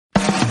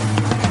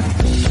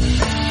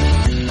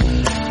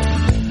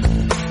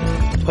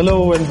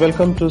Hello and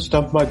welcome to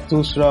Stump Mark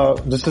Dusra.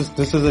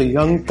 This is a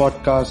young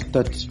podcast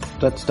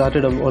that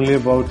started only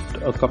about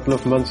a couple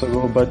of months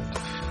ago, but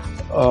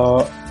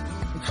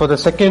for the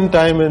second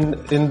time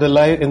in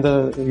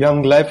the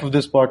young life of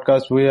this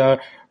podcast, we are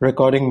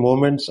recording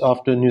moments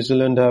after New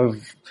Zealand have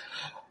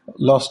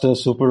lost a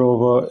super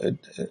over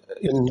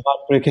in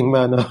heartbreaking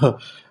manner.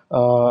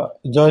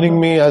 Joining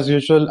me as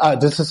usual,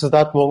 this is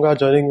Siddharth Monga.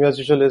 Joining me as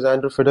usual is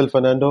Andrew Fidel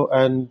Fernando,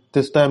 and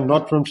this time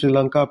not from Sri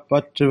Lanka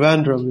but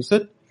Trivandrum, is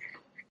it?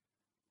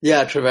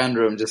 Yeah,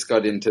 Trivandrum just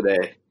got in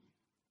today.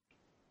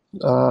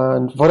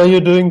 And what are you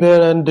doing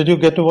there, and did you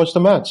get to watch the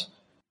match?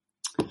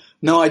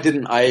 No, I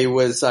didn't. I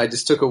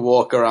just took a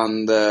walk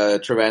around the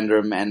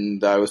Trivandrum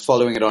and I was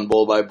following it on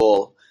ball by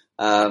ball.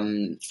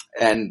 And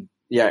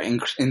yeah,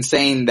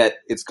 insane that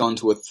it's gone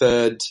to a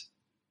third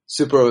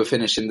super over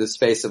finish in the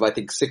space of, I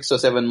think, 6 or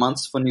 7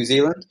 months for New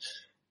Zealand.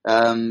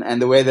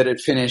 And the way that it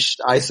finished,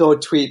 I saw a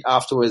tweet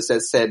afterwards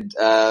that said,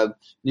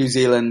 New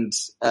Zealand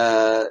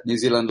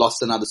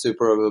lost another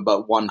super over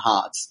but won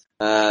hearts.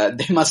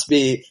 They must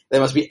be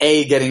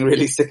A, getting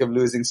really sick of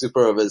losing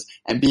super overs,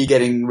 and B,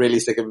 getting really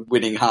sick of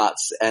winning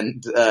hearts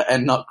and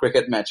not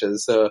cricket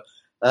matches. So,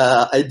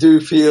 I do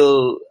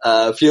feel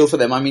for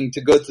them. I mean,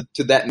 to go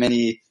to that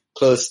many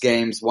close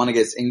games,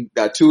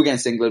 two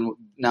against England,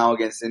 now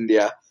against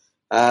India,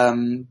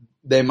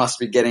 they must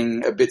be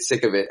getting a bit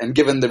sick of it. And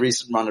given the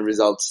recent run of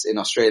results in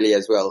Australia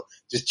as well,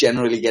 just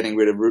generally getting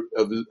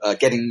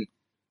getting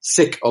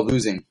sick of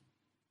losing.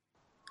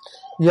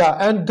 Yeah,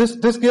 and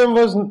this game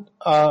was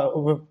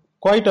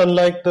quite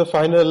unlike the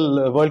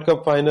final World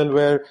Cup final,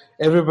 where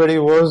everybody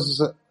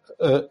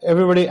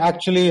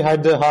actually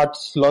had their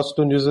hearts lost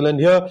to New Zealand.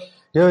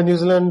 Here New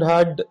Zealand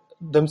had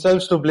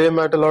themselves to blame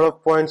at a lot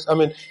of points. I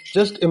mean,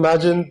 just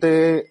imagine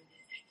they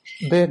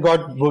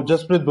got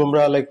Jasprit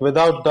Bumrah, like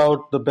without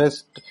doubt the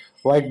best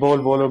white ball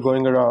bowler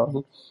going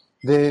around.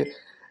 They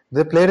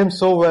played him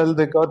so well.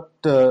 They got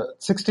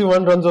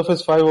 61 runs off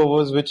his 5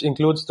 overs, which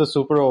includes the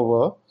super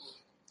over,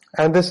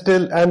 and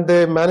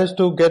they managed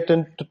to get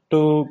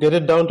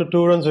it down to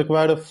 2 runs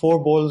required of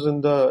 4 balls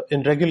in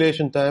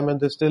regulation time,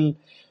 and they still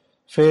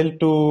failed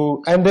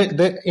to. And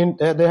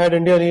they had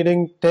India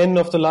needing 10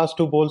 of the last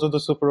 2 balls of the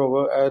super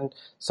over, and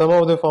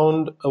somehow they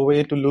found a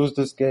way to lose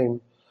this game.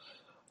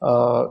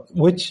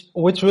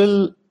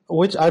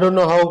 Which I don't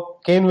know how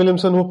Kane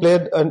Williamson, who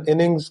played an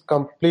innings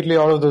completely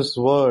out of this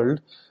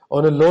world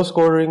on a low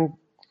scoring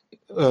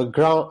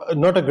ground,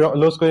 not a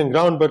low scoring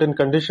ground, but in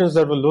conditions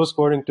that were low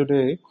scoring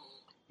today,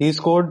 he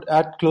scored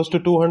at close to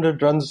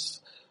 200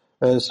 runs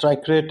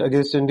strike rate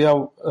against India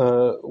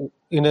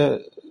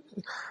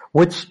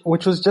which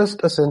was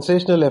just a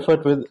sensational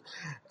effort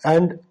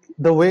and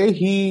the way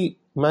he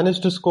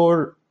managed to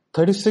score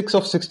 36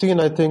 of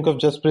 16, I think, of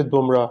Jasprit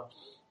Bumrah.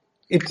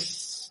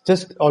 It's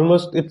just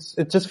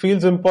it just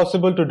feels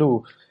impossible to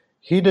do.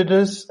 He did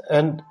this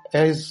and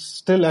has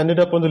still ended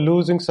up on the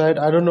losing side.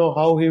 I don't know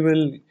how he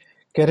will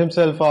get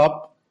himself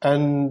up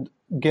and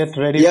get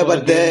ready. Yeah,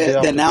 but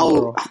they're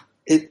now.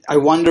 I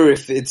wonder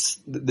if it's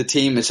the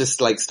team has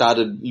just like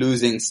started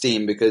losing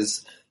steam,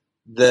 because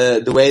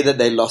the way that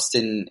they lost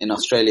in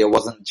Australia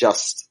wasn't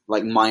just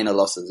like minor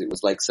losses. It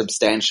was like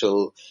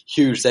substantial,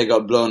 huge. They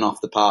got blown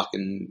off the park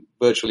in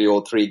virtually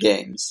all 3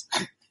 games.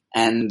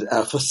 And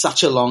for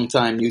such a long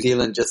time, New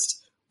Zealand just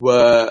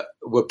were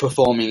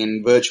performing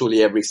in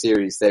virtually every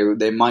series.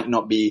 They might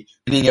not be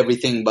winning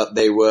everything, but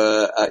they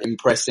were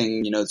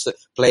impressing. So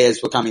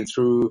players were coming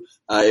through.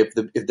 If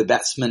the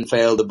batsmen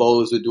failed, the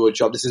bowlers would do a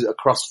job. This is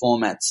across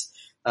formats,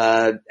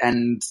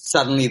 and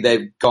suddenly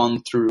they've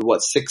gone through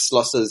 6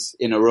 losses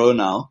in a row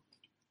now.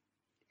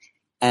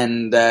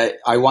 And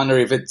I wonder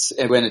if it's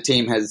when a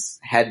team has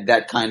had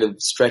that kind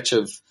of stretch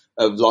of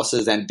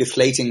losses and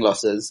deflating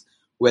losses,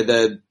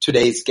 whether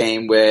today's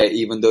game, where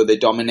even though they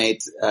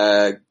dominate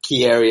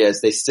key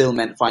areas, they still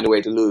find a way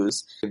to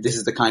lose. If this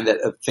is the kind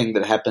of thing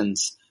that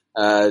happens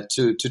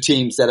to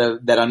teams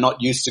that are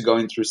not used to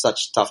going through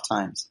such tough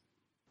times.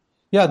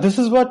 Yeah, this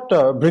is what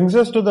brings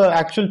us to the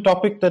actual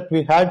topic that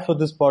we had for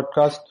this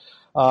podcast.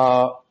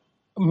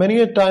 Many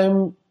a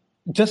time,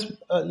 just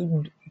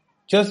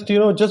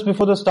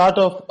before the start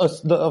of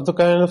the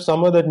kind of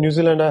summer that New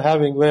Zealand are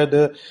having, where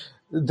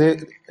they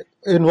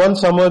in one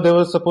summer they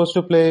were supposed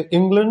to play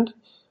England,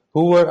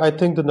 who were, I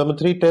think, the number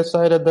 3 test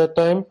side at that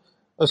time,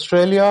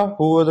 Australia,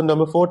 who were the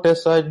number 4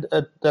 test side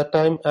at that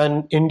time,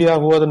 and India,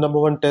 who were the number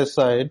 1 test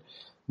side.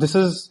 This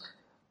is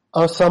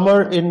a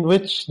summer in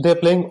which they're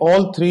playing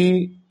all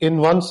 3 in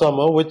one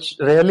summer, which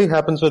rarely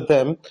happens with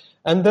them.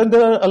 And then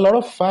there are a lot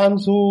of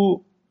fans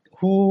who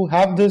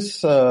have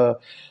this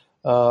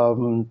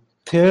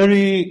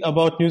theory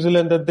about New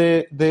Zealand that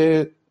they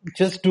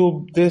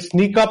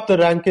sneak up the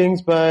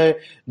rankings by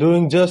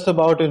doing just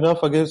about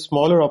enough against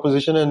smaller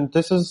opposition, and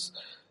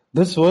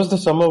this was the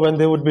summer when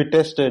they would be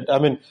tested. I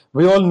mean,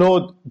 we all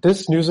know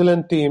this New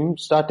Zealand team,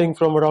 starting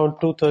from around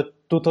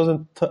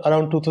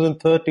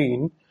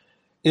 2013,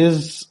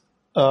 is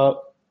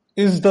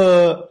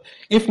the,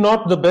 if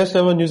not the best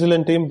ever New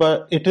Zealand team,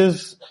 but it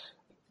is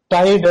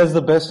tied as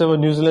the best ever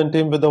New Zealand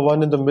team with the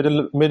one in the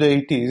mid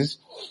 80s.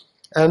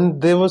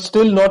 And they were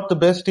still not the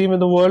best team in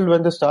the world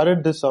when they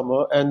started this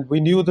summer. And we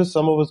knew this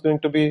summer was going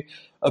to be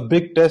a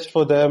big test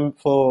for them,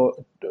 for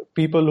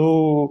people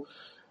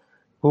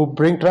who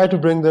try to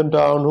bring them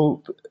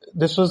down.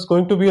 This was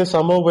going to be a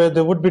summer where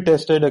they would be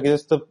tested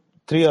against the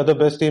three other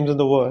best teams in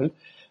the world.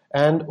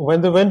 And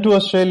when they went to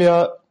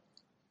Australia,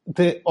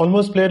 they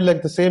almost played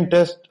like the same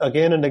test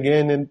again and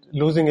again, and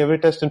losing every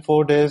test in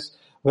 4 days,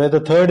 where the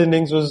third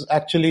innings was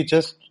actually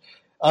just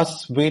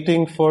us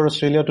waiting for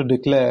Australia to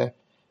declare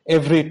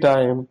every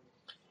time.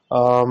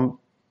 And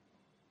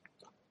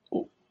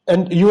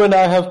you and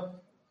I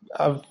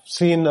have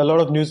seen a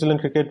lot of New Zealand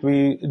cricket.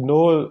 We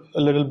know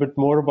a little bit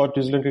more about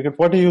New Zealand cricket.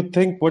 What do you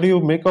think? What do you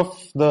make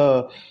of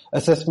the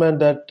assessment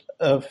that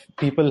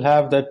people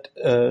have that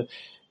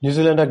New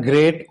Zealand are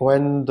great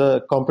when the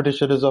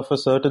competition is of a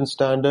certain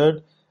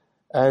standard,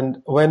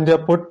 and when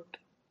they're put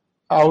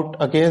out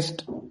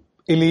against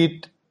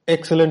elite,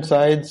 excellent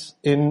sides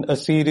in a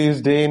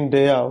series day in,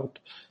 day out,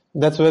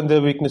 that's when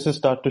their weaknesses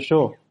start to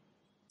show?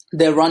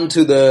 Their run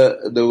to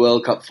the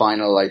World Cup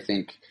final, I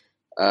think,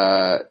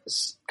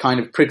 kind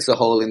of pricks a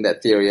hole in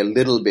that theory a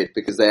little bit,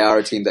 because they are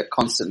a team that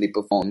constantly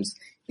performs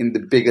in the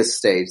biggest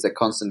stage, that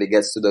constantly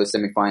gets to those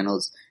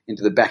semi-finals,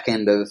 into the back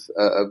end of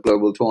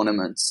global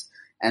tournaments.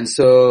 And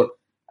so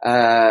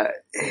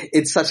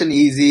it's such an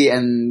easy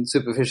and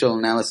superficial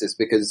analysis,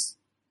 because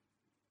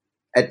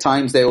at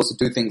times they also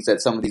do things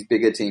that some of these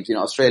bigger teams,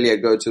 Australia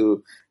go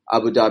to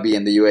Abu Dhabi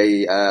and the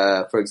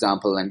UAE, for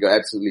example, and go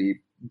absolutely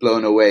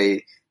blown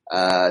away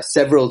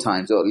several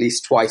times, or at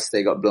least twice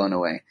they got blown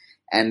away.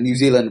 And New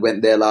Zealand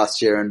went there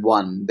last year and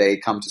won. They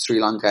come to Sri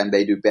Lanka and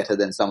they do better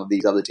than some of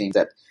these other teams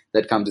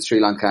that come to Sri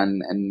Lanka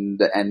and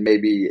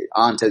maybe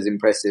aren't as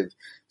impressive.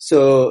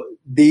 So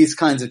these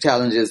kinds of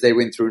challenges they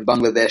went through in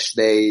Bangladesh.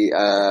 They,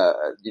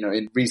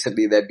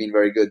 recently they've been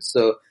very good.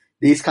 So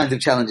these kinds of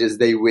challenges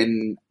they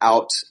win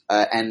out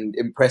and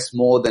impress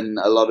more than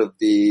a lot of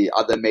the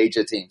other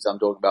major teams. I'm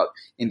talking about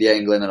India,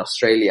 England, and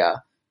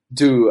Australia.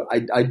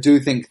 I do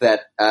think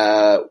that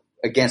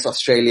against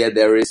Australia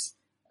there is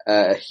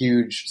a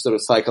huge sort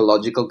of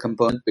psychological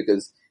component,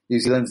 because New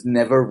Zealand's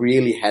never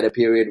really had a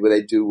period where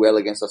they do well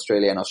against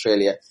Australia, and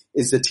Australia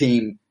is the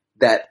team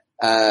that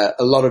a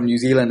lot of New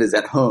Zealanders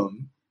at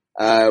home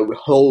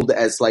hold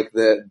as like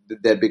their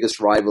biggest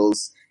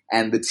rivals,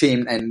 and the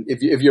team. And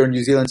if you're a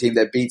New Zealand team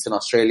that beats an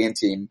Australian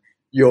team,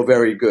 you're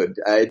very good.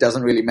 It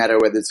doesn't really matter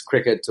whether it's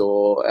cricket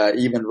or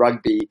even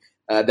rugby.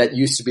 That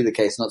used to be the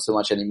case, not so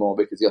much anymore,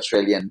 because the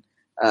Australian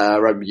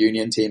rugby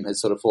union team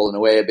has sort of fallen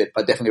away a bit,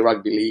 but definitely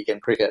rugby league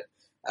and cricket.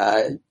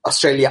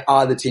 Australia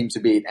are the team to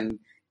beat, and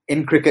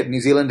in cricket, New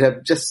Zealand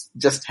have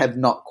just have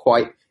not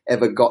quite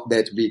ever got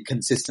there to be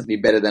consistently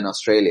better than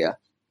Australia.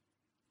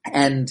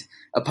 And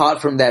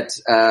apart from that,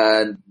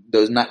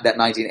 that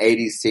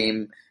 1980s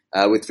team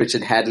with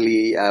Richard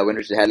Hadlee, when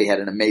Richard Hadlee had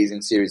an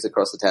amazing series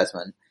across the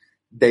Tasman,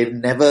 they've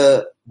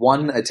never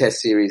won a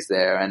Test series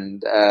there,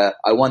 and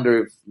I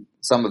wonder if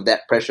some of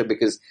that pressure,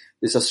 because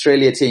this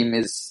Australia team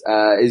is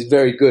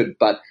very good,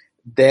 but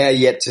they're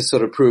yet to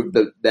sort of prove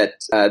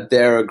that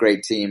they're a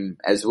great team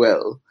as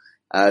well.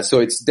 So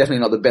it's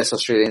definitely not the best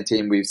Australian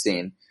team we've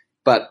seen,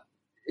 but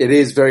it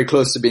is very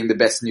close to being the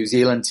best New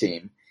Zealand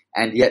team.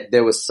 And yet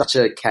there was such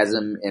a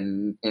chasm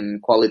in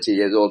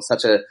quality, as well,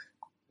 such a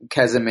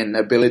chasm in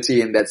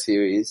ability in that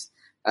series.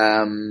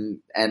 And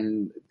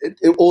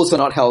it also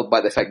not helped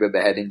by the fact that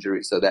they had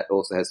injuries. So that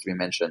also has to be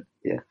mentioned.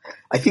 Yeah.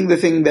 I think the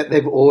thing that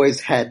they've always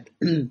had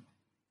an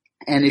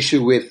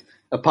issue with,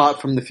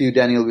 apart from the few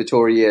Daniel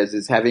Vittori years,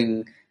 is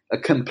having a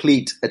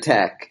complete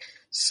attack.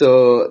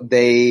 So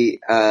they,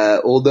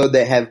 although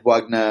they have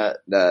Wagner,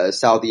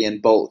 Southee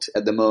and Bolt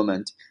at the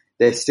moment,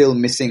 they're still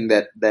missing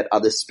that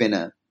other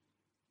spinner.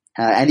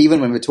 And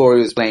even when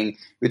Vittori was playing,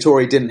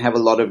 Vittori didn't have a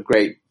lot of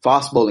great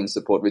fast bowling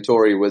support.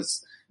 Vittori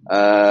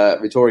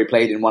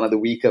played in one of the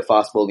weaker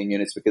fast bowling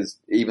units, because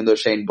even though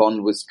Shane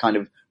Bond was kind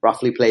of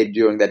roughly played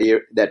during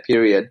that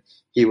period,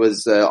 he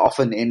was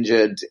often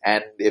injured,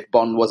 and if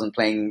Bond wasn't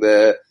playing,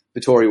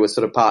 Vittori was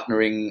sort of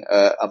partnering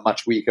a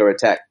much weaker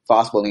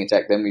fast bowling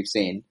attack than we've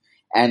seen.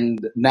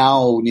 And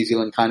now New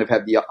Zealand kind of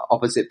have the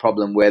opposite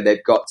problem, where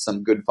they've got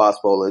some good fast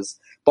bowlers,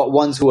 but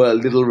ones who are a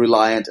little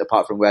reliant,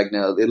 apart from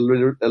Wagner, a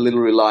little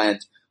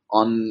reliant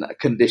on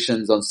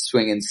conditions, on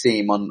swing and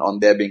seam, on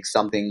there being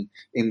something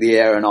in the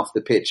air and off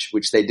the pitch,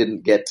 which they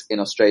didn't get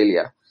in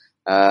Australia.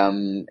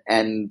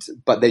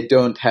 But they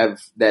don't have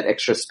that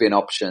extra spin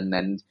option.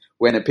 And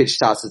when a pitch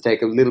starts to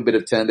take a little bit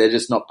of turn, they're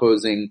just not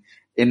posing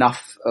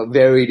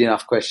varied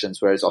enough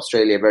questions, whereas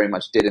Australia very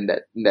much did in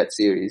that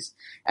series.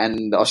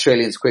 And the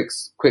Australians'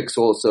 quicks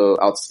also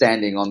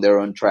outstanding on their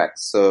own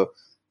tracks. So,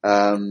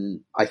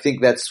 I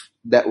think that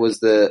was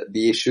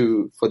the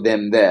issue for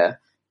them there.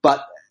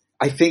 But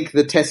I think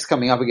the test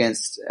coming up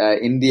against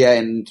India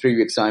in 3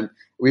 weeks' time,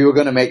 we were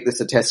going to make this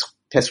a test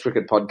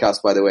cricket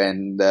podcast, by the way,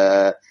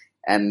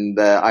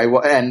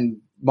 and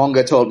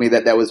Monga told me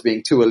that was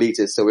being too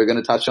elitist, so we're going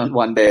to touch on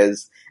one day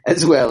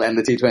as well, and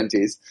the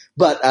T20s.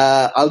 But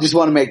I'll just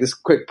want to make this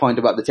quick point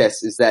about the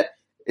Tests, is that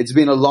it's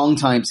been a long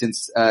time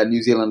since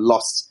New Zealand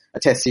lost a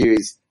Test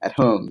series at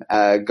home.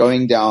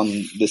 Going down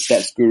the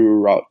Stats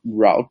Guru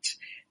route,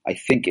 I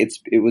think it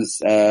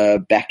was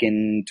back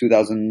in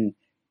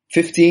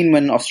 2015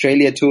 when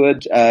Australia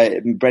toured,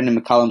 Brendan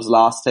McCullum's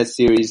last Test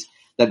series,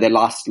 that they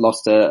last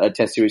lost a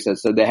Test series.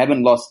 So they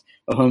haven't lost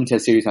a home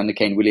Test series under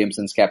Kane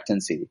Williamson's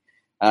captaincy,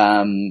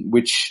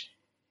 which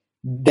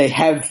they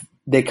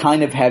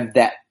kind of have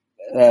that,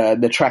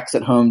 the tracks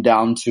at home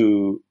down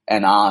to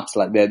an art,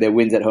 like their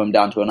wins at home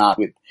down to an art,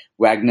 with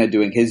Wagner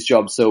doing his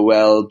job so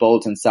well.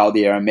 Bolt and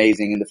Southee are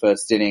amazing in the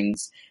first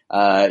innings.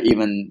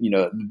 Even,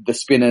 the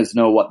spinners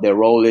know what their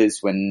role is.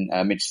 When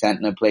Mitch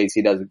Santner plays,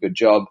 he does a good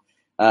job.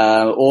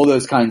 All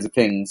those kinds of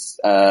things.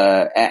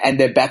 And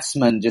their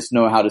batsmen just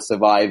know how to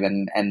survive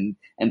and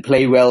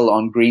play well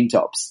on green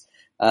tops.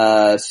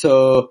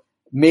 So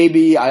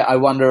maybe I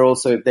wonder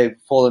also if they've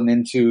fallen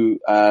into,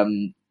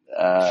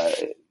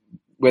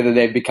 whether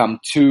they've become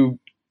too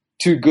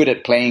good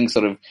at playing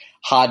sort of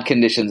hard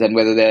conditions, and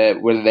whether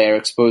they're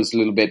exposed a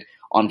little bit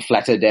on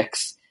flatter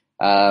decks,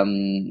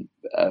 and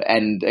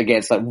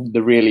against like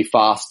the really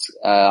fast,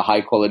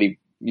 high quality,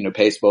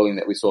 pace bowling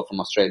that we saw from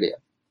Australia.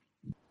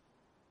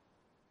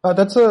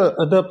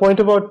 The point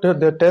about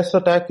the Test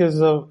attack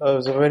is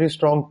a very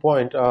strong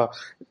point.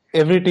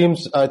 Every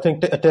team's, I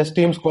think, a Test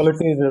team's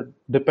quality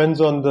depends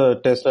on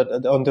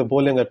on the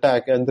bowling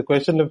attack. And the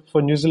question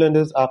for New Zealand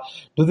is,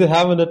 do they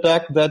have an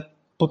attack that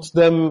puts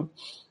them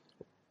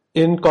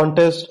in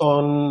contest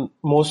on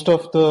most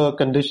of the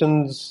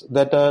conditions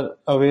that are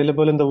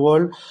available in the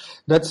world?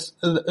 That's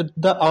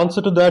the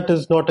answer to that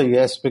is not a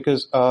yes,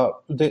 because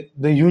they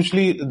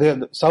usually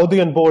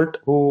Southee and Bolt,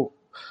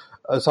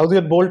 Southee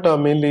and Bolt are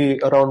mainly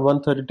around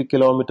 130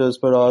 kilometers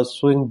per hour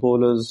swing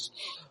bowlers,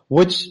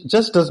 which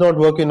just does not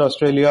work in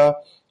Australia.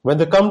 When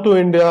they come to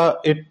India,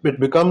 it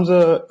becomes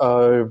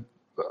a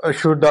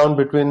showdown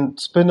between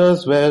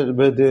spinners where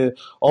they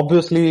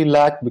obviously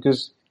lack,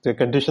 because the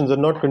conditions are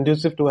not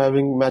conducive to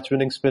having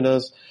match-winning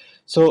spinners.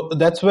 So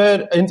that's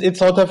where in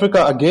South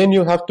Africa, again,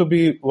 you have to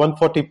be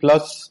 140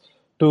 plus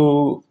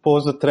to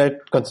pose a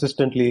threat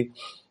consistently.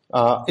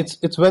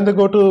 It's when they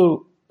go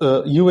to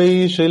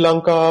UAE, Sri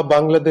Lanka,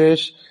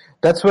 Bangladesh,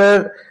 that's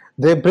where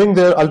they bring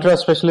their ultra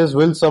specialists,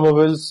 Will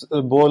Somerville's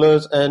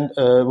bowlers, and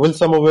Will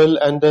Somerville,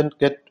 and then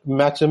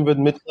match him with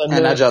Mitch and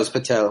Ajaz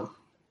Patel,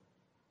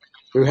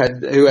 who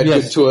had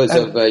good tours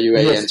of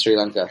UAE and Sri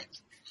Lanka.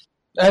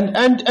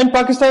 And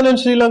Pakistan and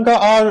Sri Lanka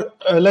are,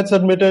 let's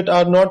admit it,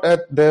 are not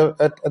at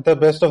the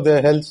best of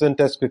their healths in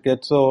Test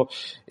cricket. So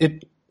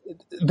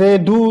they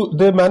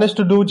manage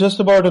to do just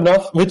about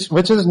enough,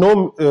 which is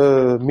no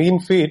mean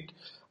feat,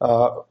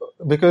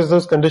 because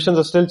those conditions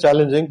are still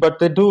challenging. But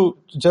they do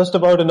just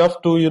about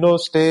enough to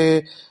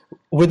stay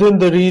within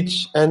the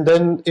reach, and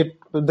then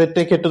they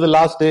take it to the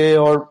last day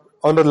or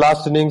on the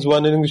last innings,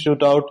 one innings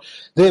shootout.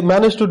 They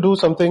manage to do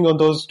something on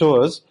those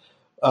tours.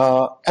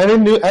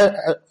 And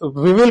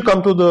we will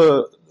come to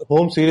the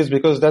home series,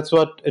 because that's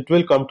what it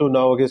will come to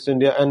now against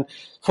India. And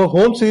for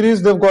home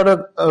series, they've got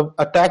a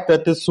attack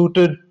that is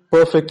suited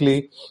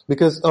perfectly,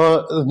 because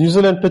New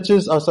Zealand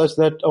pitches are such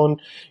that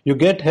you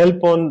get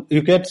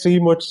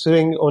seam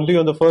swing only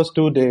on the first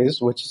 2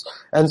 days,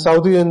 and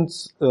Southee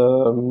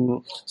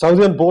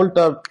and Bolt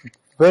are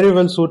very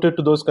well suited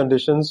to those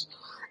conditions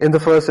in the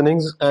first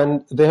innings,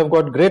 and they have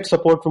got great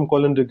support from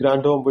Colin de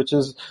Grandhomme,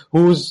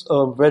 who's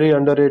a very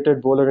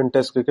underrated bowler in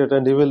Test cricket,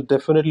 and he will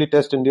definitely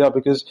test India,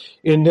 because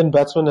Indian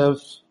batsmen have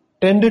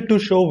tended to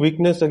show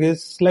weakness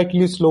against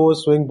slightly slower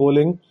swing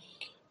bowling,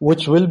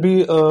 which will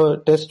be a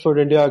test for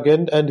India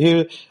again, and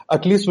he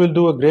at least will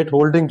do a great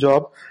holding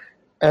job.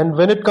 And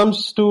when it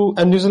comes to,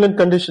 and New Zealand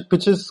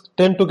pitches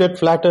tend to get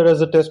flatter as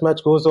the Test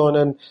match goes on,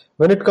 and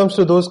when it comes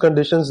to those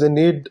conditions, they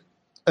need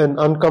an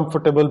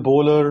uncomfortable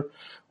bowler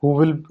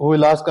who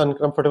will ask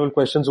uncomfortable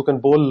questions, who can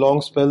bowl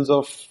long spells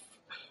of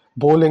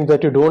bowling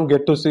that you don't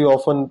get to see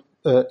often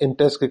in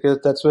Test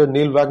cricket. That's where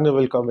Neil Wagner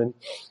will come in.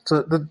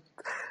 So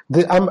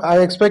I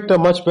expect a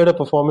much better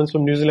performance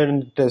from New Zealand in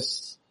the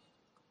Tests.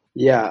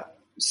 Yeah.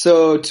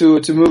 So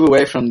to move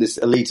away from this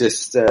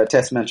elitist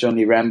Test match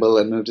only ramble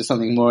and move to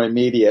something more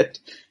immediate,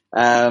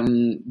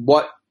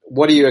 what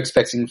are you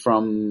expecting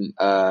from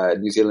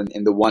New Zealand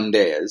in the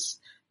one-dayers?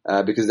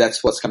 Because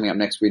that's what's coming up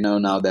next. We know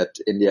now that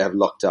India have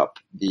locked up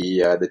the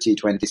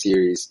T20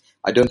 series.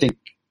 I don't think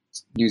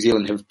New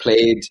Zealand have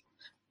played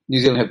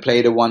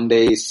a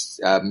one-day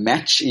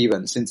match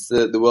even since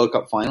the World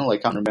Cup final. I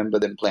can't remember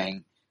them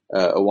playing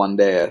a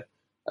one-dayer.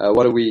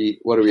 What are we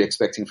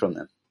expecting from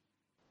them?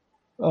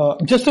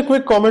 Just a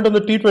quick comment on the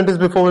T20s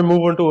before we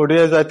move on to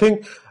ODIs. I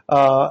think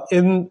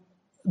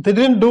they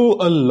didn't do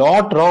a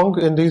lot wrong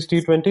in these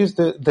T20s.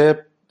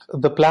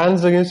 The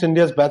plans against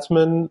India's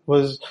batsmen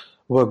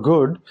were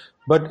good,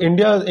 but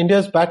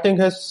India's batting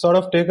has sort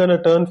of taken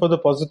a turn for the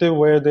positive,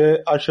 where they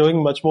are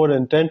showing much more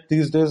intent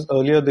these days.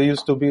 Earlier they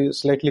used to be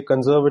slightly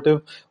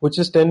conservative, which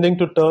is tending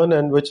to turn,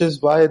 and which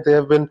is why they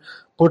have been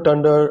put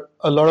under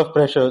a lot of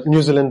pressure,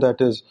 New Zealand that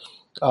is.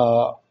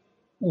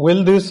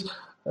 Will this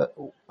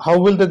How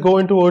will they go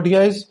into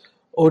ODIs?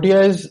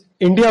 ODIs,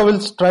 India will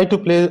try to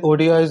play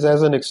ODIs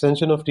as an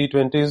extension of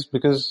T20s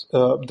because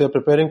they're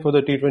preparing for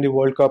the T20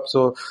 World Cup.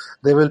 So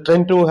they will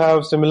tend to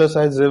have similar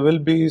sides. They will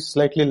be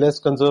slightly less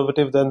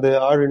conservative than they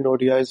are in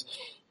ODIs.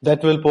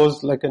 That will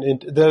pose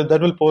that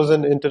will pose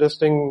an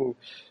interesting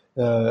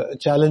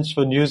challenge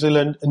for New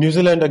Zealand. New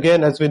Zealand,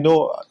 again, as we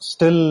know,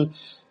 still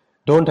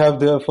don't have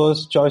their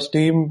first choice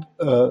team.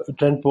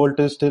 Trent Bolt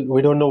is still,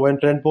 we don't know when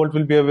Trent Bolt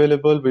will be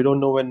available. We don't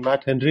know when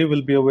Matt Henry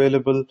will be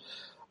available.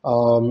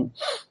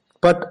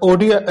 But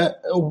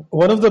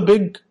one of the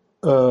big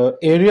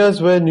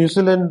areas where New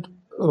Zealand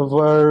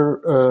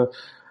were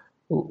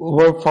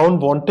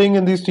found wanting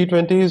in these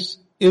T20s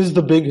is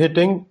the big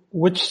hitting,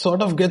 which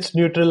sort of gets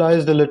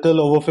neutralized a little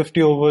over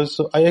 50 overs.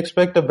 So I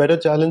expect a better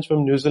challenge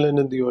from New Zealand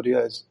in the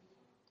ODIs.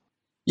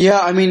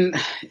 Yeah, I mean,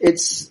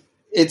 it's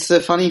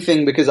a funny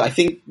thing because I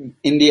think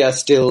India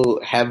still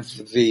have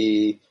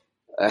the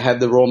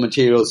raw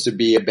materials to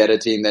be a better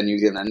team than New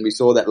Zealand, and we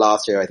saw that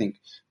last year. I think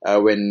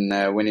when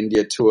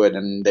India toured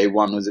and they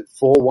won, was it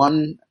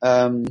 4-1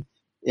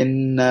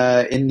 in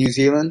New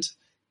Zealand,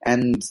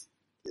 and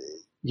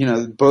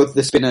both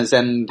the spinners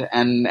and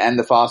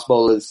the fast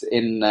bowlers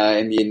in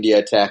the India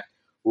attack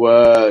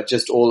were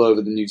just all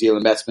over the New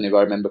Zealand batsmen, if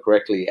I remember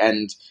correctly.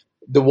 And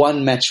the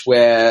one match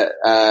where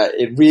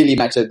it really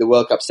mattered, the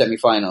World Cup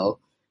semi-final,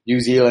 New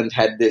Zealand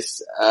had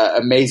this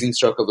amazing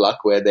stroke of luck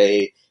where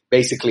they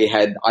basically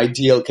had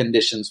ideal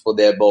conditions for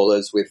their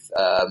bowlers with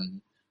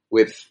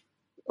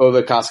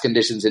overcast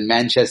conditions in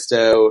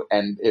Manchester,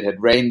 and it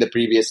had rained the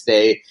previous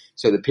day,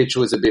 so the pitch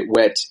was a bit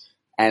wet.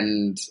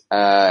 And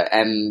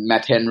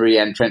Matt Henry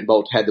and Trent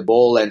Bolt had the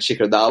ball, and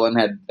Shikhar Dhawan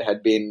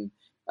had been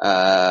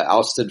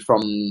ousted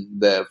from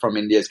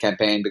India's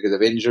campaign because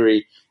of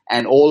injury,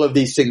 and all of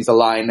these things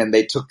aligned, and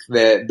they took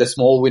the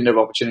small window of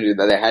opportunity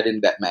that they had in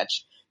that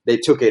match. They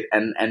took it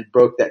and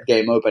broke that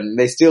game open.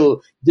 They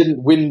still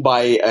didn't win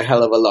by a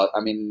hell of a lot.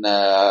 I mean,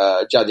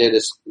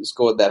 Jadeja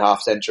scored that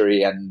half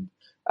century and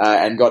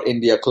got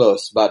India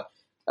close, but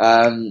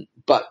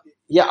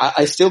yeah,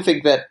 I still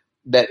think that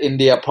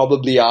India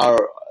probably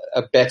are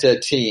a better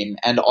team,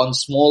 and on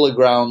smaller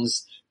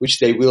grounds, which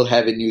they will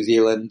have in New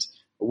Zealand,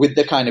 with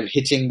the kind of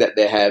hitting that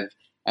they have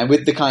and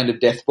with the kind of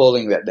death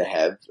bowling that they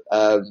have,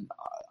 I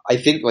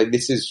think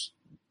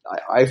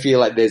I feel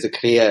like there's a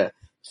clear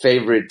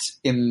favorite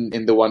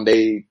in the one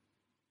day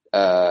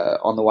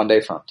on the one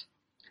day front.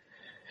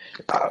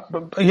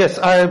 Yes,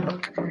 I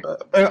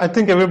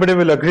think everybody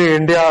will agree.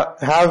 India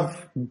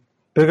have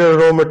bigger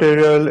raw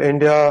material.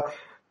 India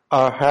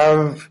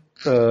have.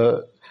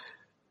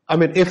 I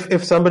mean,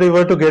 if somebody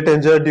were to get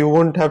injured, you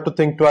wouldn't have to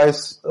think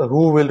twice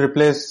who will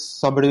replace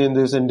somebody in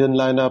this Indian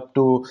lineup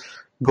to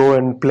go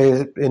and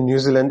play in New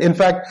Zealand. In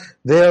fact,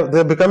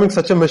 they're becoming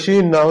such a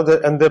machine now,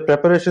 and their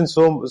preparation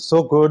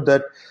so good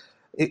that,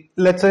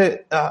 let's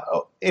say,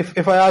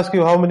 if I ask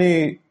you how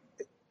many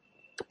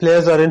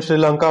players are in Sri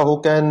Lanka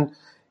who can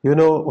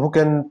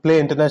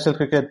play international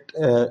cricket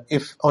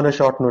if on a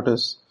short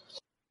notice.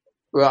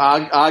 Well,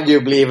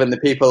 arguably, even the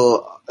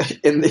people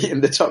in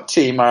the top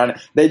team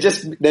they've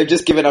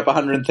just given up a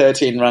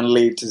 113 run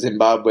lead to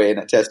Zimbabwe in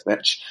a test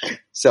match.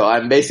 So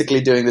I'm basically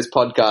doing this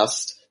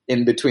podcast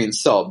in between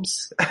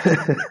sobs.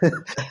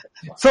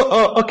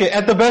 So okay,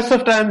 at the best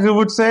of times, you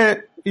would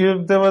say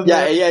there was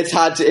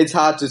it's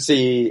hard to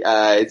see.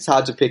 It's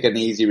hard to pick an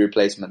easy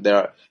replacement.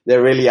 There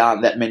really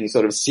aren't that many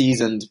sort of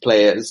seasoned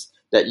players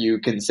that you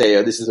can say,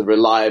 oh, this is a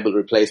reliable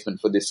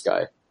replacement for this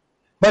guy.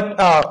 But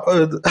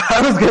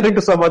I was getting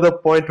to some other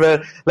point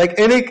where, like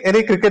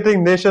any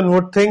cricketing nation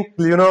would think,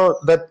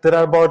 that there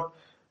are about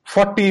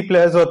 40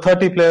 players or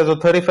 30 players or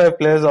 35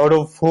 players out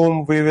of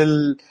whom we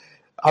will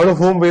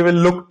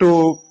look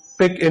to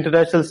pick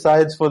international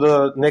sides for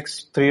the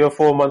next 3 or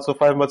 4 months or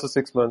 5 months or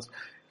 6 months.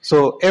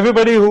 So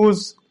everybody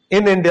who's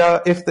in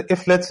India,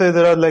 if let's say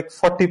there are like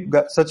 40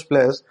 such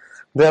players,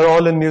 they are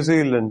all in New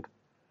Zealand,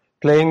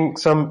 playing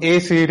some A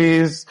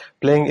series,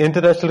 playing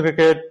international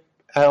cricket,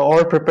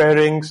 or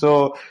preparing,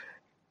 so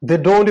they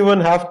don't even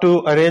have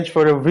to arrange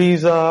for a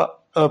visa,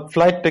 a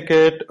flight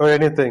ticket, or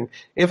anything.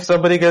 If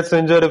somebody gets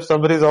injured, if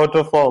somebody's out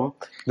of form,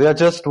 they are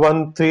just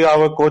 1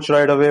 3-hour coach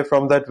ride away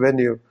from that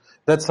venue.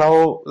 That's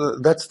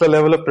the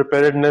level of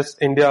preparedness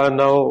India are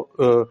now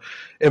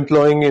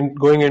employing in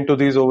going into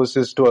these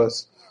overseas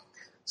tours.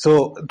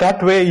 So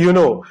that way,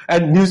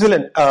 and New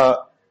Zealand,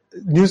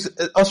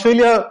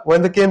 Australia,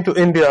 when they came to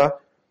India,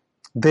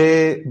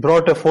 they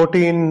brought a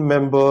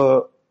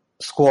 14-member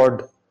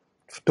squad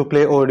to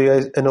play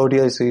an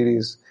ODI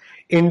series.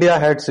 India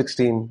had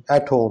 16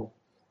 at home.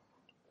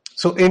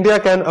 So India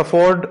can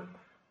afford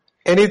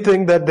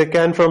anything that they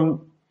can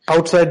from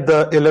outside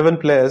the 11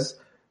 players.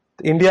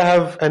 India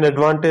have an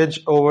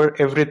advantage over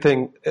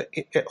everything,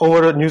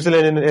 over New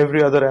Zealand in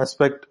every other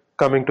aspect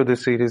coming to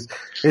this series.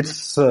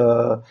 This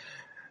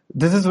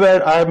is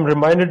where I'm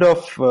reminded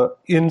of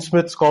Ian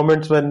Smith's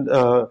comments when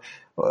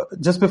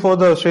just before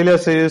the Australia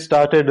series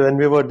started, when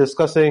we were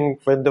discussing,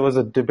 when there was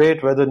a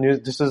debate whether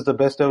this is the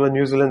best ever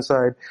New Zealand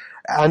side,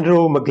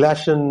 Andrew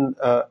McGlashan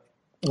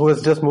who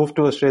has just moved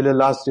to Australia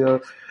last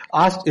year,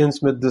 asked Ian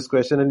Smith this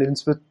question, and Ian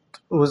Smith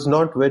was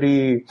not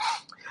very.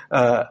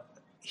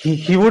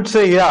 He would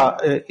say, yeah,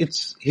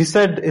 he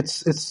said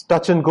it's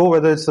touch and go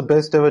whether it's the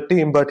best ever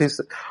team, but he's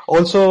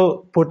also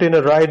put in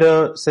a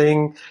rider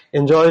saying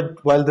enjoy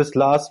it while this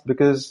lasts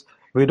because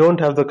we don't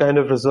have the kind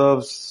of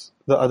reserves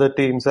the other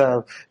teams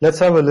have. Let's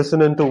have a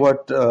listen into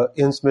what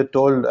Ian Smith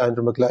told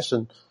Andrew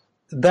McGlashan.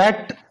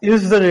 That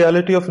is the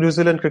reality of New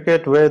Zealand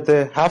cricket, where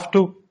they have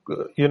to,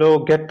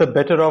 get the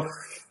better of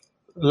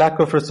lack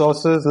of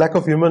resources, lack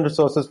of human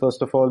resources,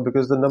 first of all,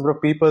 because the number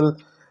of people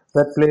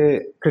that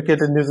play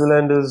cricket in New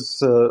Zealand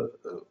is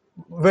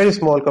very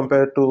small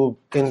compared to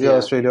India,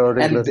 Australia, or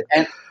England.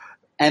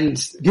 And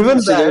given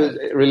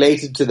that,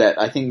 related to that,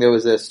 I think there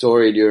was a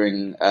story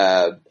during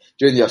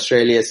the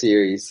Australia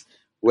series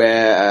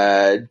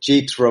where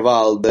Jeet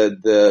Raval,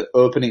 the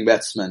opening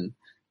batsman,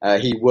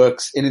 he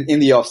works in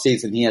the off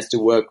season. He has to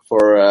work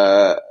for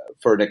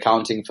an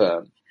accounting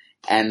firm,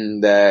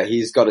 and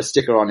he's got a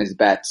sticker on his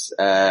bat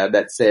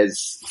that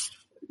says,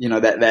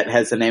 that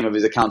has the name of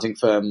his accounting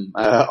firm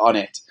on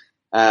it.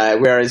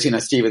 Whereas,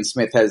 Stephen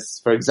Smith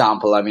has, for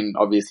example, I mean,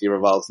 obviously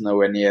Raval's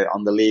nowhere near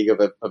on the league of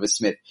a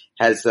Smith,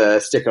 has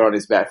a sticker on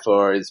his bat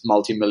for his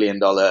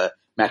multi-million-dollar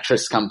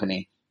mattress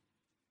company.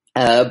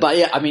 But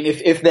yeah, I mean,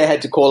 if they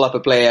had to call up a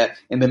player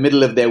in the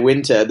middle of their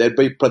winter, they'd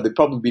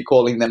probably be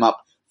calling them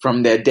up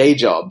from their day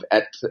job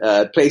at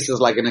places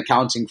like an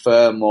accounting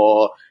firm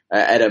or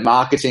at a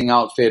marketing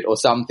outfit or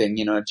something.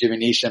 Jimmy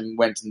Neesham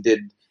went and did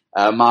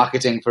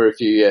marketing for a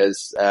few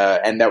years,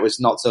 and that was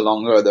not so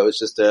long ago. That was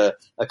just a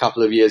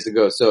couple of years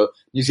ago. So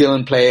New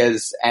Zealand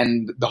players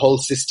and the whole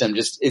system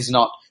just is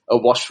not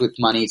awash with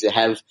money to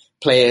have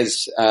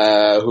players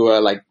who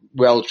are like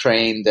well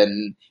trained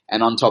and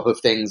on top of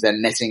things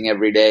and netting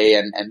every day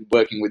and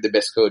working with the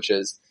best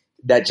coaches.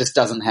 That just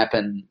doesn't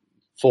happen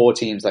for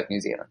teams like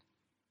New Zealand.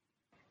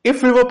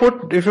 If we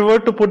were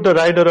to put the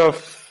rider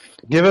of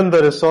given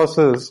the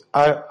resources,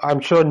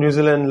 I'm sure New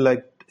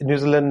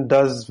Zealand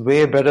does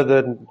way better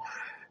than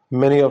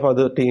many of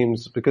other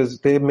teams because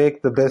they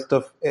make the best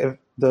of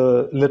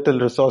the little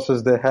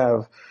resources they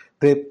have.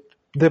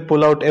 They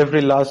pull out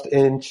every last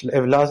inch,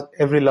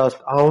 every last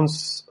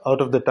ounce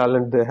out of the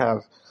talent they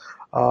have.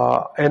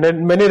 And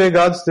in many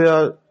regards,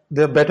 they're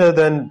better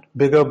than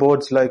bigger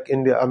boards like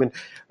India. I mean,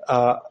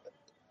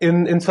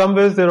 in some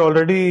ways, they're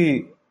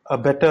already a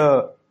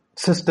better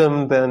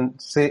system than,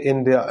 say,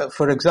 India.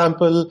 For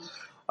example,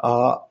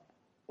 I'll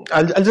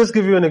just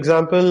give you an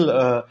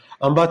example.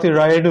 Ambati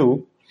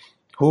Rayudu,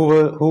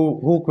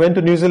 who went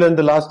to New Zealand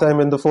the last time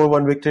in the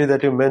 4-1 victory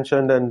that you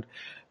mentioned and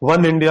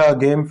won India a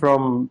game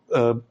from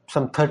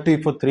some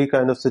 30 for 3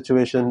 kind of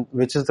situation,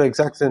 which is the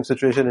exact same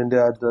situation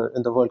India had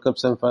in the World Cup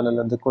semi-final,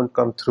 and they couldn't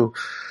come through.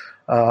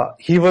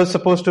 He was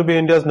supposed to be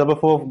India's number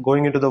 4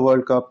 going into the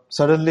World Cup.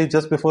 Suddenly,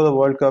 just before the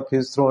World Cup,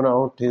 he's thrown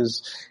out.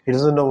 He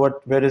doesn't know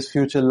where his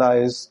future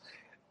lies.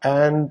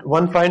 And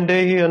one fine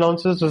day, he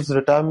announces his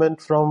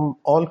retirement from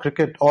all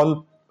cricket,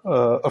 all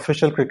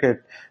official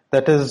cricket.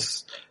 That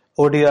is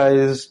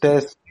ODIs,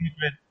 Tests.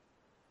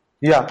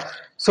 Yeah.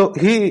 So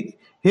he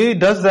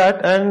does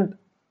that, and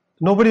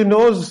nobody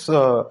knows.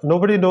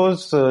 Nobody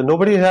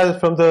has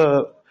from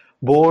the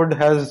board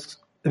has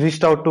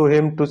reached out to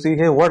him to see,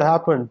 hey, what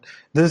happened?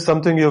 This is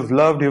something you've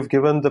loved, you've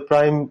given the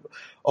prime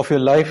of your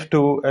life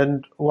to,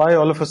 and why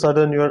all of a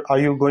sudden are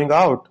you going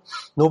out?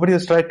 Nobody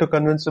has tried to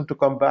convince him to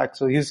come back.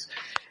 So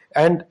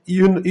and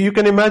you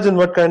can imagine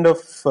what kind of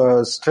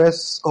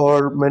stress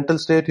or mental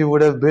state he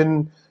would have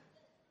been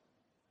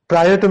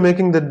prior to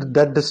making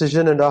that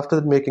decision and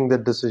after making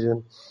that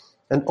decision.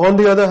 And on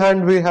the other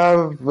hand, we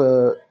have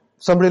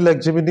somebody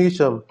like Jimmy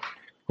Neesham,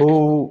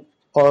 who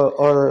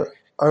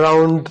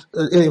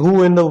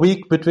who in the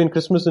week between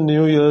Christmas and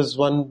New Year's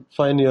one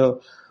fine year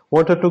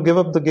wanted to give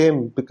up the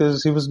game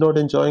because he was not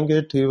enjoying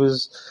it. He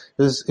was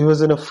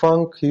in a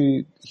funk.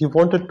 He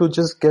wanted to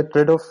just get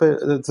rid of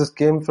this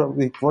game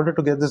he wanted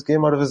to get this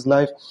game out of his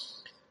life.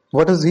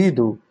 What does he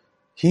do?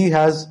 He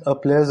has a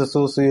players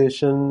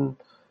association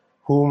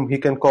whom he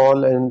can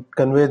call and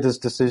convey this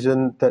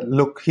decision that,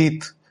 look,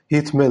 Heath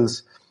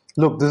Mills,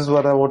 look, this is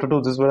what I want to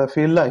do. This is what I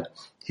feel like.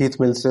 Heath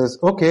Mills says,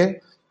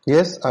 okay,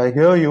 yes, I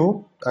hear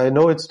you. I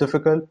know it's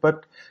difficult,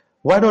 but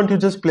why don't you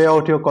just play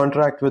out your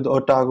contract with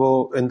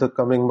Otago in the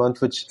coming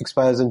month, which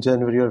expires in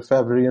January or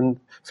February, and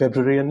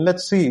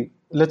let's see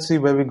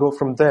where we go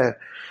from there.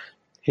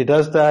 He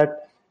does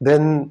that.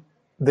 Then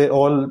they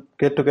all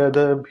get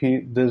together. He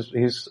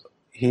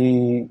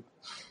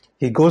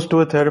goes to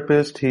a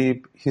therapist.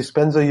 He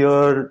spends a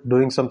year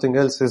doing something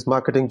else, his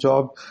marketing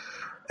job,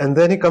 and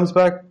then he comes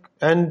back,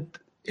 and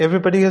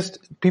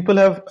people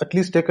have at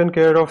least taken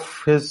care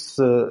of his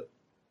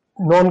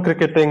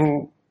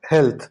non-cricketing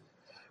health,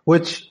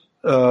 which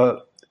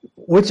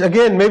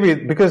again, maybe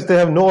because they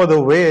have no other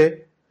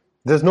way,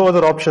 there's no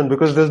other option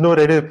because there's no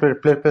ready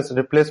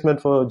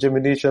replacement for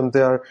Jimmy Neesham.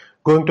 They are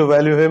going to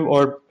value him,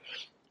 or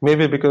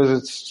maybe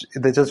because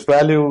they just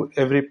value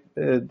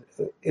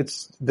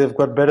they've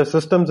got better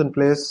systems in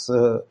place.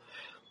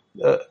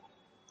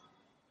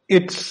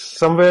 it's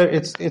somewhere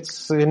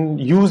it's in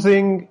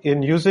using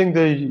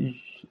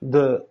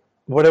the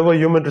whatever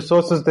human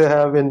resources they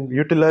have, in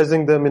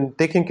utilizing them, in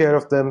taking care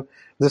of them.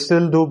 They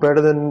still do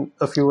better than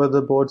a few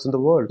other boards in the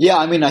world. Yeah,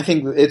 I mean, I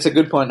think it's a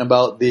good point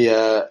about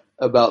the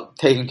about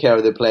taking care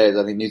of the players.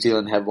 I think New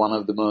Zealand have one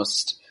of the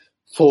most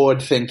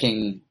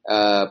forward-thinking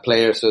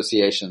player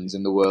associations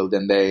in the world,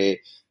 and their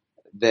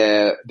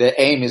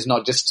aim is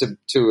not just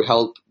to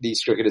help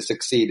these cricketers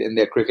succeed in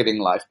their cricketing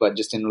life, but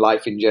just in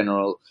life in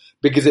general,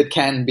 because it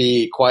can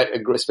be quite,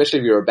 especially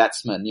if you're a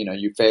batsman,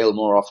 you fail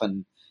more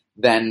often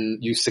than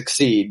you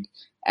succeed,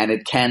 and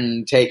it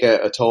can take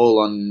a toll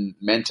on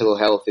mental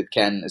health. It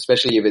can,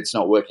 especially if it's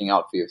not working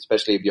out for you,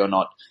 especially if you're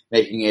not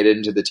making it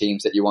into the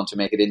teams that you want to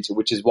make it into,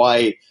 which is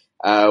why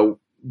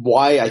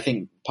I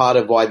think part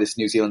of why this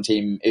New Zealand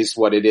team is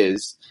what it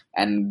is,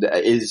 and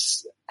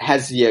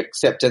has the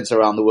acceptance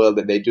around the world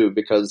that they do,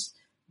 because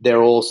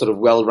they're all sort of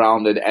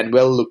well-rounded and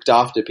well looked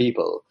after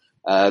people.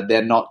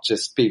 They're not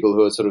just people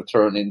who are sort of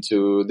thrown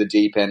into the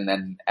deep end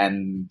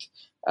and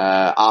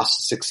asked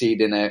to succeed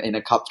in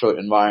a cutthroat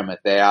environment.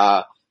 They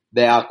are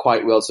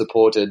quite well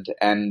supported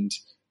and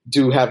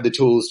do have the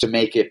tools to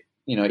make it.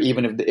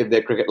 Even if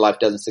their cricket life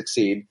doesn't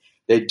succeed,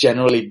 they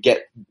generally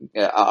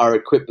are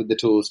equipped with the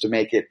tools to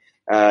make it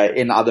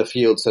in other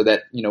fields, so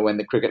that when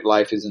the cricket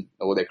life isn't,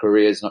 or their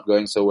career is not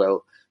going so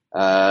well,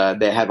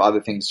 they have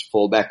other things to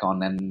fall back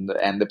on,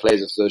 and the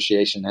Players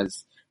Association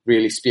has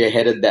really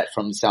spearheaded that,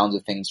 from the sounds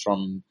of things,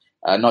 from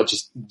not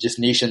just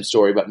Neesham's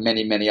story, but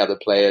many other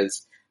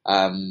players.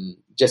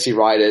 Jesse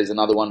Ryder is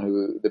another one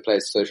who the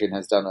Players Association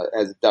has done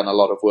a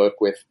lot of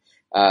work with,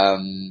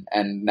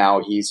 and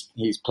now he's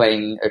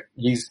playing.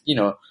 He's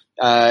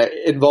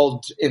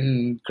involved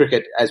in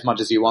cricket as much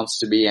as he wants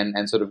to be,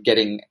 and sort of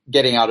getting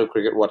out of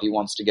cricket what he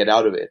wants to get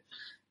out of it.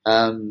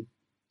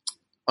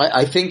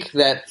 I think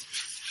that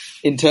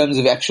in terms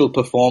of actual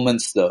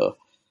performance, though,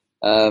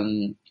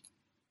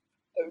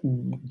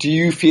 do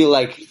you feel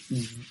like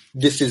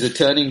this is a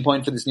turning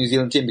point for this New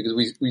Zealand team?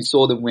 Because we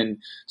saw them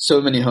win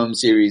so many home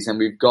series, and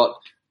they've got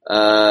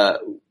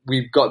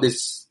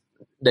this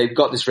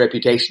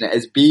reputation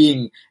as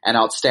being an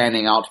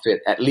outstanding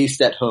outfit, at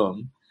least at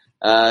home.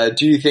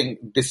 Do you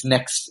think this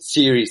next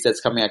series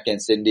that's coming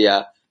against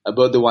India,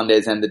 both the one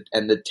days and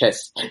the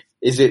test,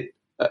 is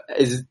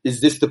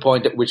this the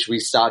point at which we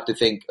start to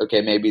think,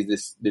 okay, maybe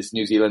this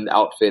New Zealand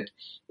outfit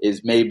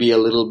is maybe a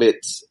little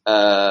bit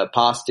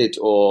past it,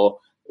 or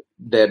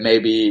do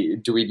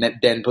we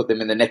then put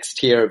them in the next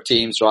tier of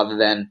teams rather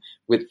than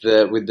with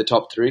the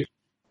top three?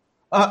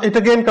 It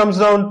again comes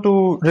down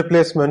to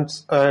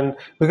replacements, and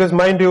because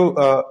mind you,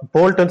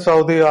 Bolt and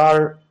Saudi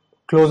are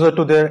closer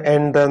to their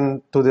end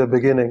than to their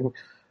beginning,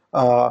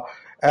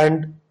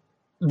 and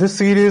this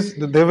series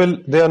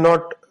they're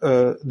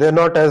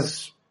not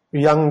as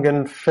young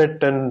and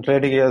fit and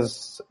ready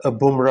as a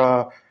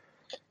Bumrah.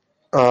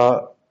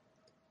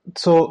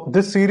 So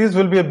this series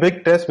will be a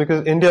big test,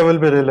 because India will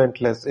be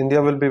relentless.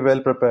 India will be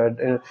well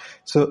prepared.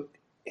 So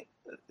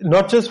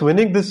not just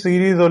winning this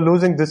series or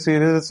losing this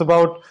series, it's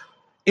about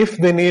if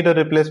they need a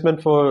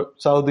replacement for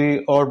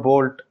Saudi or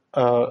Bolt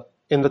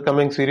in the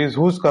coming series,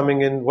 who's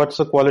coming in, what's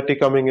the quality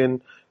coming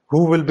in,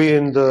 who will be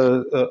in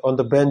on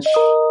the bench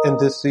in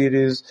this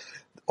series.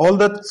 All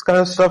that kind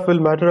of stuff will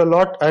matter a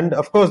lot. And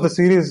of course this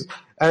series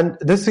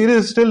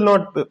is still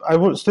not,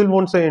 still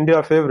won't say India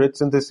are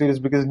favorites in this series,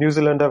 because New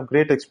Zealand have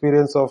great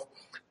experience of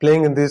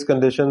playing in these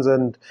conditions,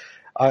 and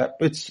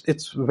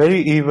it's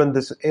very even.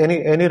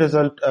 Any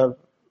result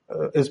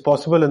is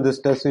possible in this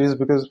test series,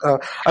 because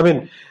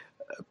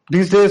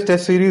these days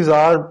test series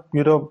are,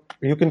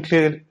 you can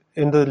clear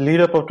in the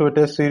lead up to a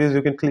test series,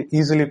 you can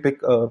easily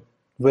pick a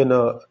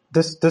winner.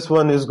 This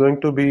one is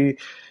going to be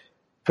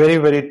very,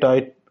 very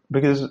tight,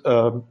 because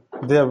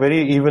they are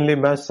very evenly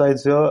matched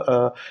sides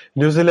here.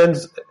 New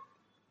Zealand's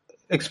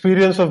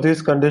experience of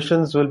these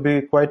conditions will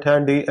be quite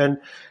handy, and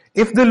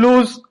if they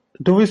lose,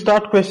 do we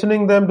start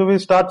questioning them? Do we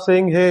start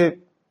saying, hey,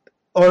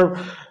 or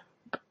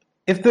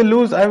if they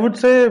lose, I would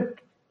say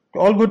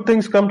all good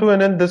things come to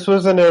an end. This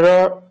was an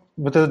era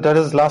that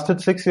has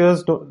lasted 6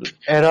 years.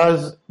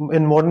 Eras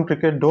in modern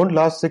cricket don't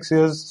last 6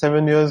 years,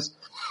 7 years.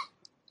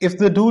 If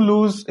they do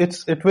lose,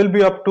 it will be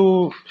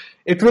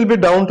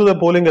down to the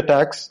bowling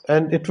attacks,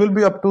 and it will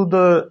be up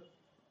to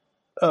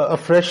a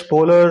fresh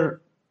bowler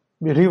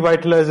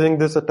revitalizing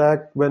this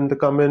attack when they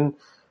come in.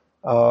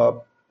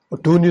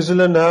 Do New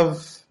Zealand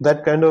have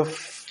that kind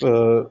of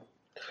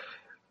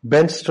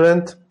bench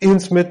strength? Ian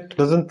Smith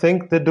doesn't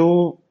think they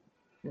do.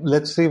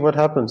 Let's see what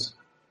happens.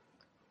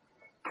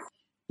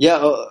 Yeah,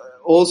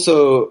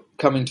 also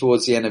coming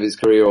towards the end of his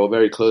career, or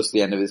very close to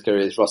the end of his career,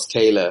 is Ross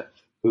Taylor,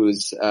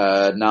 who's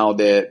now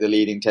the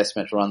leading Test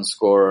match run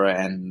scorer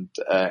and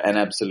an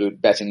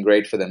absolute batting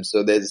grade for them.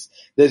 So there's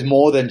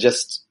more than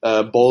just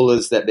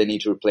bowlers that they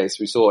need to replace.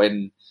 We saw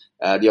in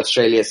the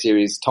Australia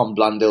series, Tom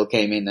Blundell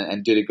came in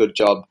and did a good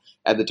job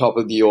at the top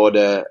of the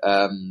order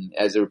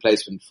as a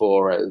replacement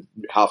for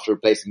after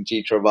replacing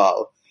G.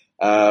 Traval.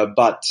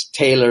 But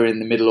Taylor in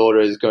the middle order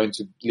is going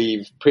to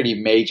leave pretty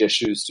major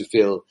shoes to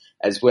fill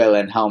as well,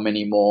 and how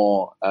many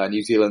more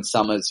New Zealand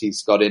summers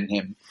he's got in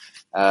him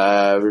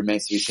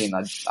remains to be seen.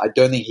 I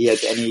don't think he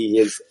has any. He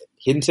has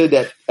hinted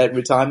at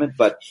retirement,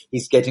 but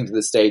he's getting to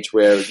the stage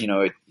where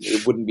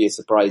it wouldn't be a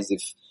surprise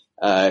if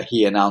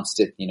he announced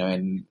it,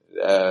 in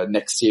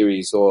next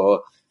series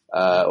or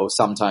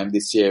sometime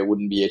this year. It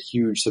wouldn't be a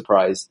huge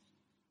surprise.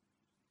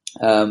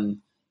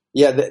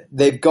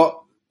 They've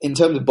got, in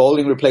terms of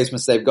bowling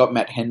replacements, they've got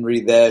Matt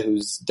Henry there,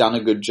 who's done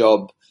a good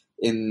job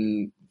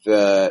in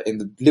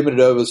the limited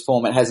overs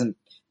format. Hasn't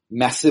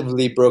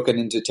massively broken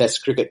into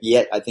Test cricket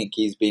yet. I think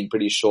he's been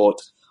pretty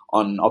short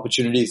on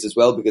opportunities as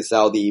well, because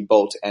Southee,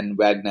 Bolt, and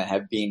Wagner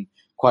have been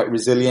quite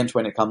resilient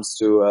when it comes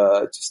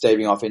to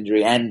staving off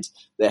injury, and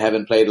they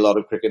haven't played a lot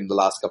of cricket in the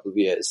last couple of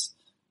years.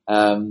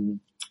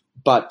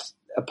 But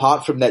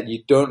apart from that,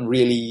 you don't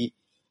really.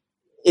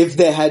 If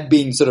there had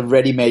been sort of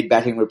ready-made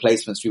batting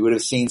replacements, we would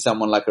have seen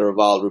someone like a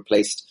Raval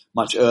replaced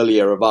much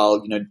earlier.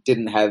 Raval,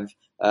 didn't have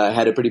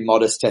had a pretty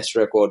modest Test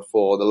record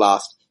for the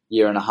last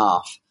year and a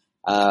half,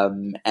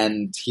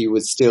 and he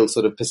was still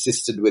sort of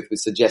persisted with,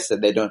 which suggests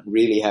that they don't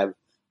really have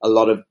a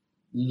lot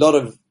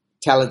of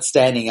talent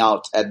standing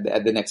out at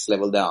the next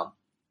level down.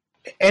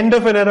 End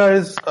of an era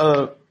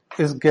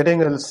is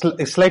getting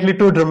slightly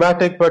too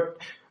dramatic, but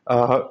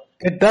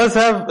it does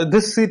have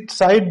this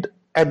side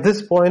at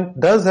this point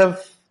does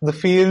have the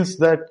feels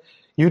that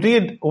you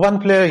need one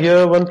player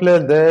here, one player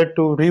there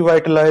to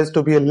revitalize,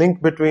 to be a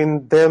link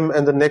between them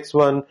and the next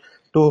one,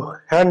 to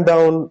hand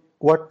down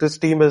what this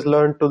team has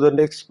learned to the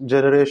next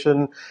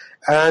generation.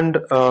 And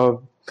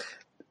no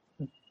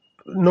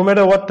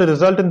matter what the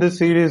result in this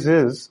series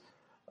is,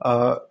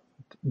 one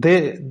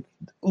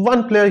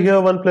player here,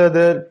 one player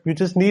there, you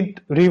just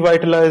need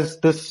revitalize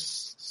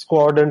this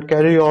squad and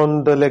carry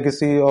on the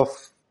legacy of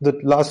the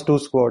last two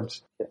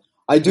squads.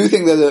 I do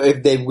think that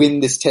if they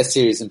win this Test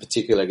series in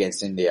particular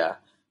against India,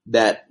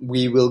 that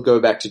we will go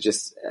back to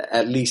just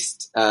at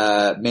least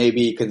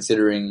maybe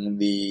considering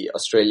the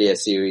Australia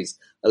series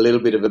a little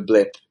bit of a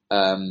blip,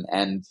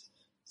 and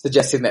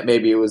suggesting that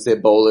maybe it was their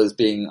bowlers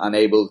being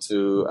unable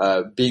to,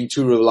 being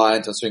too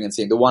reliant on swing and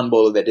seam. The one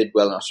bowler that did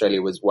well in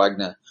Australia was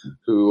Wagner,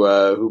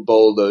 who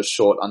bowled those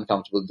short,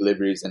 uncomfortable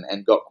deliveries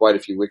and got quite a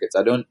few wickets.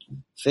 I don't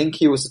think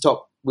he was the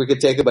top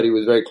wicket taker, but he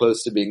was very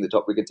close to being the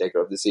top wicket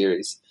taker of the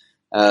series.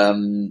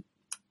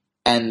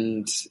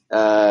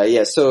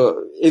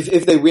 So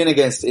if they win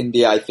against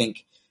India, I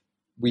think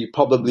we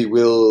probably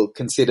will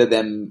consider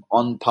them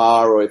on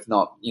par, or if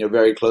not,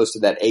 very close to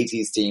that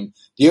 80s team.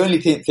 The only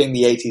thing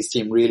the 80s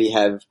team really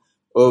have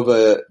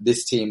over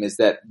this team is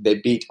that they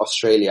beat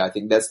Australia. I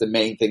think that's the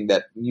main thing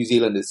that New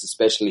Zealanders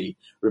especially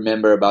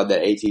remember about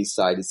their 80s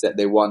side, is that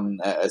they won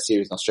a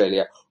series in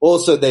Australia.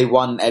 Also, they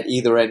won at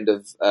either end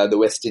of the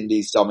West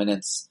Indies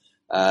dominance.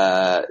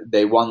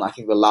 They won, I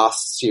think, the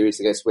last series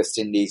against West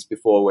Indies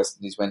before West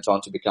Indies went on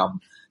to become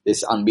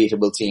this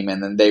unbeatable team,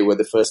 and then they were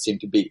the first team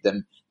to beat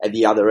them at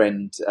the other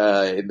end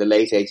in the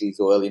late 80s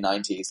or early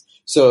 90s.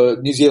 So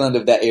New Zealand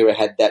of that era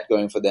had that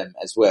going for them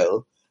as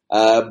well.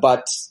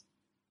 But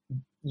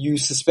you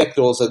suspect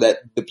also that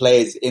the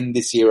players in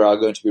this era are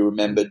going to be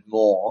remembered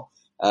more.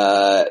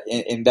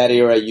 In that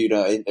era,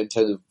 in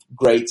terms of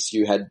greats,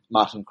 you had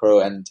Martin Crowe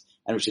and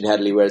Richard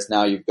Hadley, whereas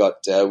now you've got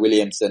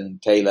Williamson,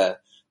 Taylor,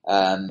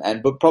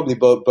 but probably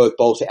both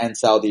Boult and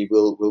Southee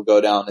will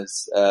go down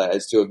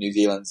as two of New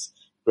Zealand's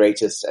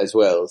greatest as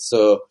well.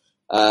 So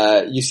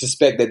you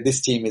suspect that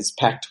this team is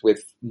packed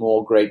with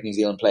more great New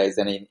Zealand players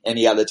than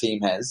any other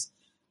team has.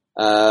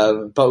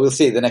 But we'll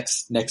see. The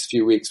next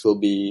few weeks will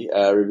be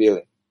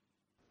revealing.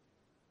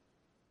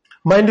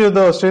 Mind you,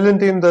 the Australian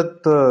team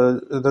that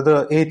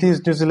the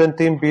 80s New Zealand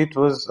team beat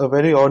was a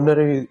very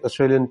ordinary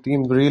Australian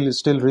team,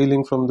 still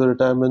reeling from the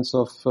retirements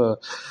of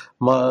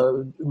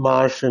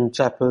Marsh and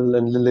Chappell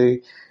and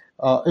Lillee.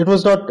 It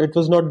was not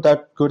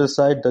that good a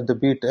side that they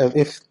beat.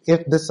 If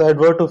this side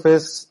were to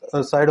face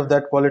a side of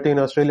that quality in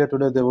Australia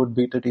today, they would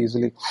beat it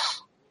easily.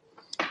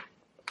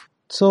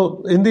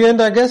 So in the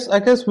end, I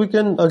guess we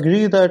can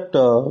agree that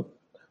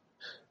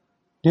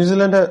New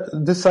Zealand,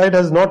 this side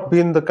has not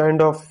been the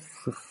kind of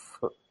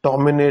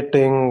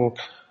dominating,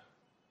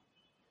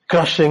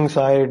 crushing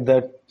side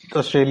that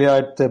Australia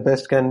at their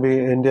best can be,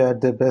 India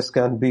at their best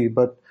can be.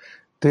 But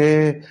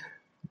there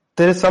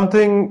is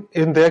something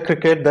in their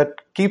cricket that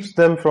keeps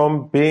them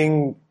from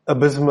being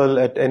abysmal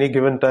at any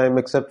given time,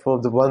 except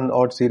for the one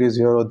odd series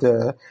here or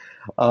there.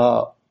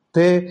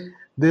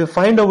 They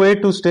find a way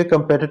to stay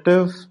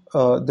competitive.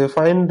 They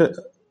find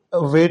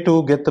a way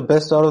to get the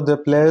best out of their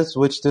players,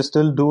 which they're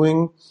still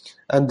doing.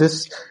 And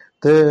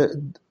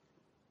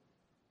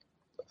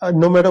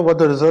no matter what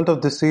the result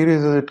of this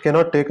series is, it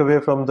cannot take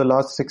away from the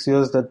last 6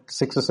 or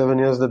 7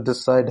 years that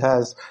this side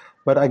has.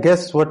 But I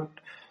guess what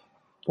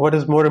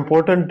is more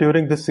important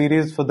during this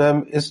series for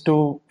them is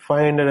to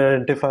find and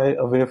identify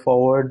a way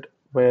forward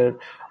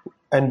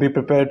and be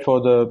prepared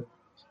for the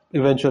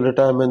eventual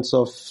retirements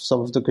of some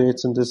of the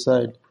greats in this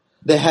side.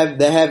 They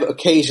have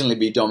occasionally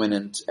been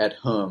dominant at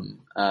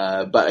home,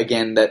 but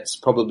again, that's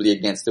probably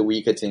against the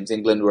weaker teams.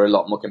 England were a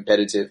lot more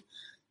competitive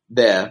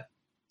there.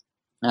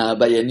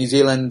 But yeah, New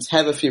Zealand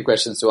have a few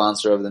questions to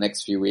answer over the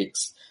next few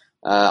weeks.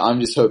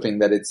 I'm just hoping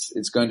that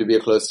it's going to be a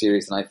close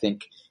series, and I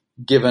think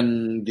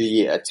given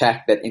the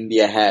attack that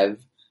India have,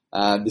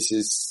 this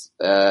is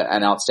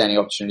an outstanding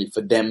opportunity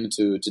for them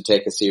to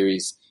take a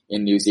series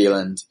in New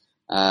Zealand.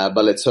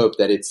 But let's hope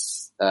that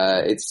it's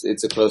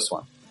a close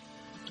one,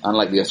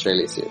 unlike the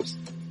Australia series.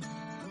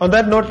 On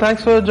that note,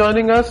 thanks for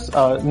joining us.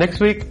 Next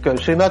week,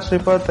 Srinath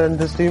Sripath and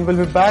his team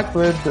will be back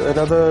with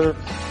another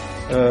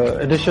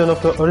edition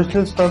of the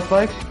original Stunt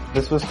Bike.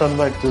 This was Stunt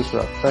Bike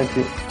Dusra. Thank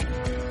you.